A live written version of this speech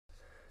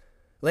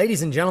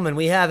Ladies and gentlemen,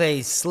 we have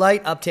a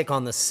slight uptick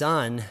on the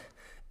sun.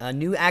 A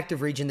new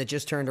active region that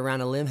just turned around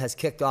a limb has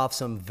kicked off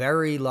some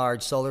very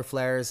large solar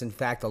flares. In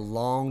fact, a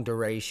long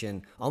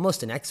duration,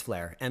 almost an X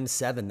flare,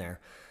 M7 there.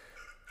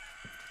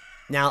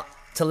 Now,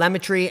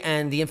 telemetry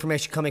and the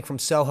information coming from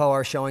SOHO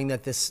are showing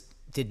that this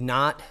did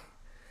not,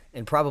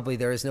 and probably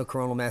there is no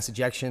coronal mass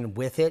ejection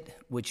with it,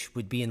 which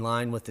would be in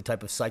line with the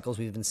type of cycles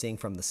we've been seeing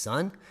from the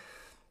sun.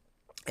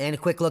 And a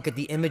quick look at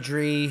the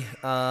imagery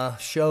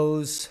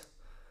shows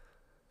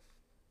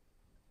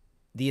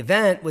the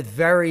event with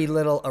very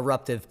little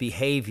eruptive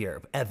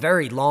behavior. A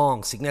very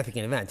long,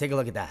 significant event. Take a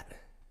look at that.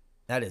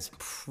 That is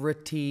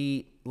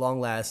pretty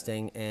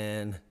long-lasting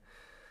and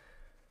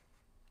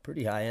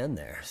pretty high end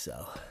there.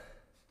 So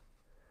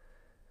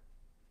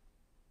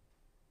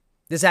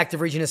this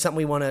active region is something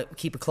we want to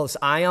keep a close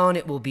eye on.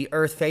 It will be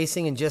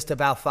Earth-facing in just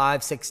about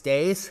 5-6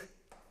 days.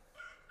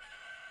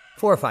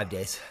 4 or 5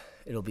 days.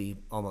 It'll be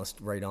almost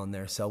right on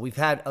there. So we've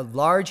had a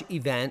large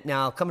event.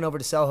 Now, coming over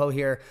to SOHO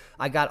here,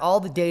 I got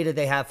all the data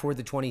they have for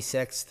the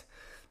 26th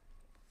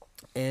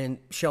and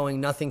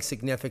showing nothing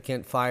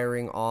significant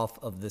firing off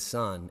of the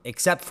sun,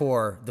 except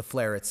for the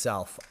flare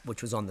itself,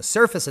 which was on the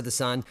surface of the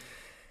sun.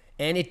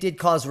 And it did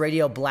cause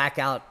radio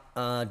blackout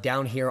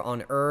down here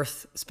on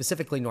Earth,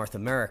 specifically North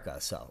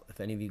America. So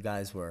if any of you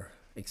guys were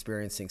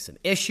experiencing some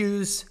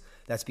issues,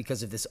 that's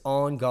because of this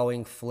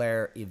ongoing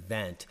flare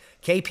event.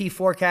 KP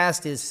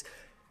forecast is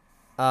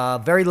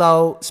very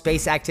low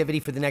space activity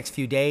for the next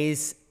few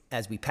days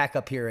as we pack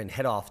up here and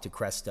head off to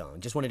Crestone.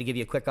 Just wanted to give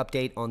you a quick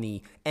update on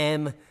the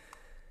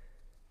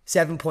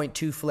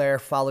M7.2 flare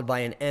followed by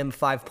an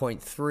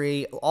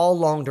M5.3, all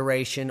long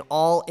duration,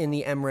 all in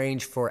the M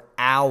range for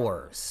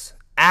hours.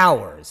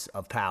 Hours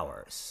of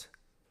powers.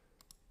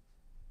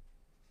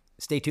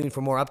 Stay tuned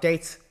for more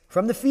updates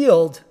from the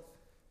field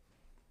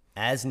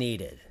as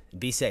needed.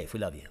 Be safe. We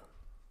love you.